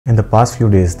In the past few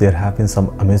days, there have been some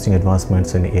amazing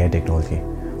advancements in AI technology.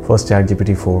 First Chat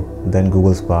GPT 4, then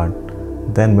Google's Bard,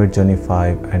 then Midjourney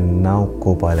 5, and now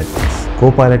Copilot X.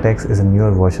 Copilot X is a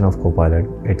newer version of Copilot.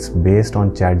 It's based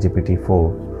on Chat GPT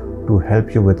 4 to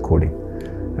help you with coding.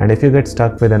 And if you get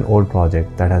stuck with an old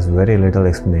project that has very little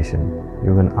explanation,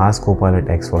 you can ask Copilot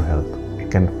X for help.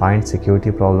 It can find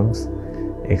security problems,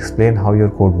 explain how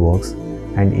your code works,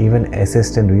 and even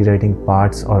assist in rewriting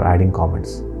parts or adding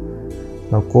comments.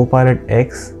 Now Copilot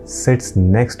X sits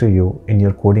next to you in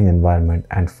your coding environment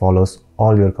and follows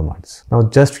all your commands. Now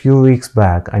just few weeks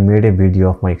back, I made a video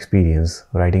of my experience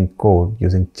writing code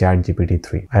using Chat GPT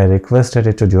 3. I requested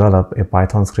it to develop a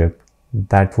Python script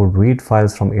that would read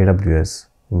files from AWS,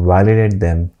 validate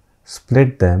them,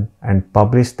 split them, and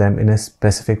publish them in a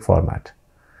specific format.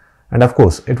 And of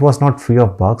course, it was not free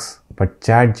of bugs, but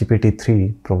Chat GPT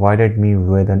 3 provided me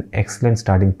with an excellent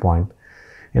starting point.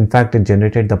 In fact, it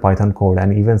generated the Python code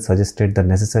and even suggested the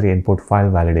necessary input file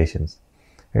validations.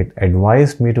 It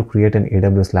advised me to create an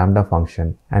AWS Lambda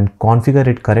function and configure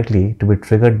it correctly to be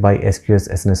triggered by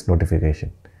SQS SNS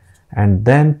notification, and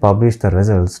then publish the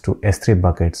results to S3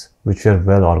 buckets, which were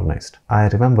well organized. I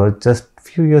remember just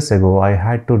few years ago, I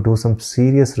had to do some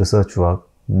serious research work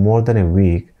more than a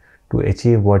week to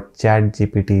achieve what Chat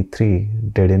GPT 3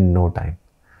 did in no time.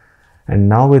 And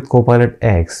now with Copilot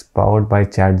X powered by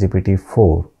Chat GPT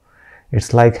 4,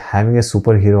 it's like having a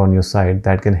superhero on your side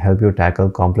that can help you tackle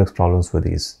complex problems with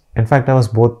ease. In fact, I was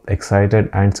both excited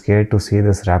and scared to see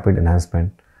this rapid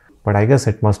enhancement, but I guess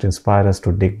it must inspire us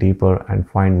to dig deeper and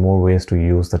find more ways to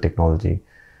use the technology,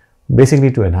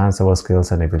 basically to enhance our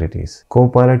skills and abilities.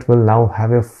 Copilot will now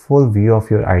have a full view of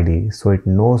your ID, so it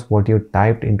knows what you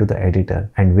typed into the editor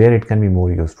and where it can be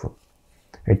more useful.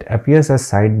 It appears as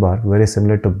sidebar, very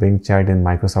similar to Bing Chat in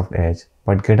Microsoft Edge,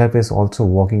 but GitHub is also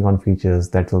working on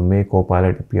features that will make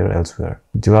Copilot appear elsewhere.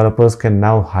 Developers can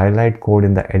now highlight code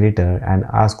in the editor and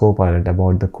ask Copilot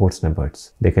about the code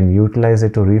snippets. They can utilize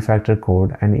it to refactor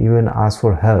code and even ask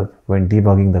for help when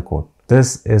debugging the code.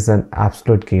 This is an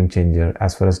absolute game changer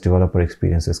as far as developer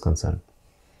experience is concerned.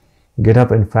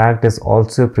 GitHub, in fact, is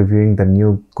also previewing the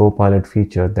new Copilot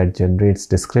feature that generates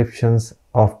descriptions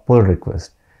of pull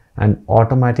requests and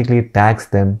automatically tags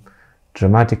them,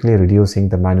 dramatically reducing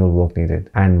the manual work needed.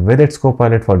 And with its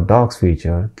Copilot for Docs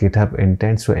feature, GitHub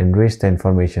intends to enrich the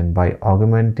information by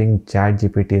augmenting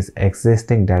ChatGPT's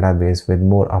existing database with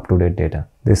more up-to-date data.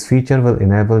 This feature will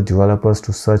enable developers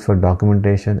to search for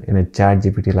documentation in a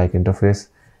ChatGPT-like interface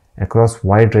across a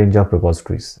wide range of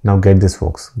repositories. Now get this,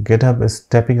 folks, GitHub is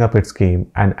stepping up its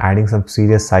game and adding some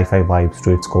serious sci-fi vibes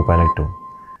to its Copilot too.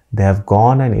 They have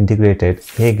gone and integrated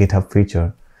a GitHub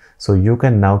feature, so you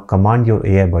can now command your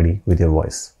AI buddy with your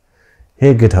voice.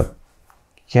 Hey GitHub,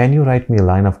 can you write me a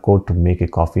line of code to make a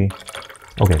coffee?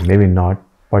 Okay, maybe not,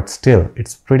 but still,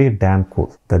 it's pretty damn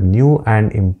cool. The new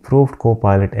and improved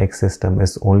Copilot X system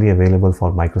is only available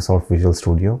for Microsoft Visual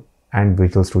Studio and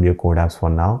Visual Studio Code apps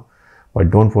for now. But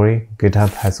don't worry,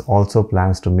 GitHub has also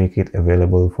plans to make it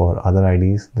available for other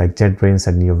IDEs like JetBrains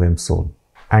and NeoVim soon.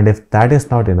 And if that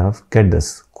is not enough, get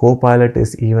this, Copilot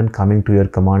is even coming to your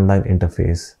command line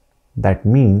interface. That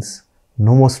means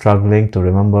no more struggling to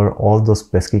remember all those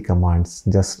pesky commands.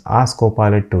 Just ask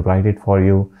Copilot to write it for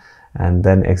you and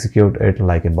then execute it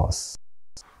like a boss.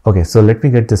 Okay, so let me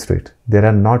get this straight. There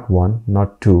are not one,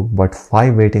 not two, but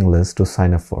 5 waiting lists to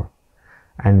sign up for.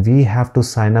 And we have to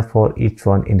sign up for each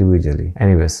one individually.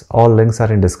 Anyways, all links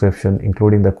are in description,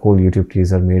 including the cool YouTube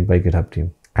teaser made by GitHub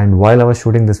team. And while I was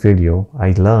shooting this video,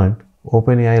 I learned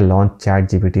OpenAI launched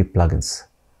ChatGPT plugins.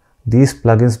 These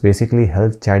plugins basically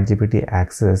help ChatGPT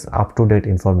access up-to-date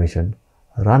information,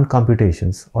 run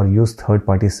computations, or use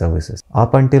third-party services.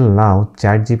 Up until now,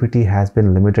 ChatGPT has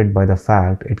been limited by the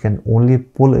fact it can only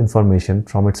pull information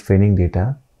from its training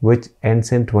data, which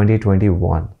ends in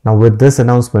 2021. Now with this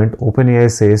announcement,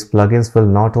 OpenAI says plugins will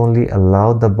not only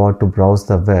allow the bot to browse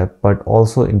the web, but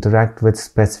also interact with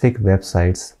specific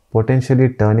websites, potentially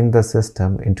turning the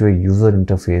system into a user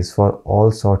interface for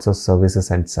all sorts of services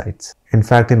and sites. In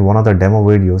fact, in one of the demo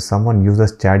videos, someone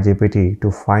uses ChatGPT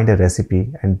to find a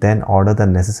recipe and then order the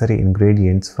necessary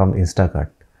ingredients from Instacart.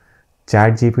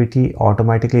 ChatGPT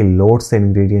automatically loads the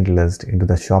ingredient list into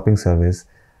the shopping service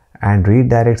and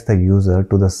redirects the user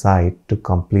to the site to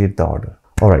complete the order.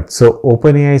 Alright, so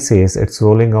OpenAI says it's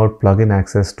rolling out plugin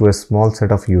access to a small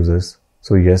set of users.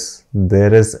 So yes,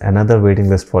 there is another waiting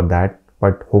list for that,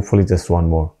 but hopefully just one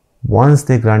more. Once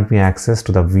they grant me access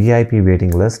to the VIP waiting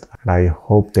list, and I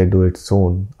hope they do it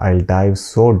soon, I'll dive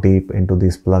so deep into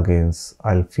these plugins,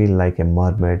 I'll feel like a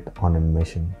mermaid on a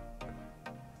mission.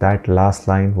 That last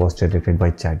line was generated by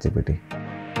ChatGPT.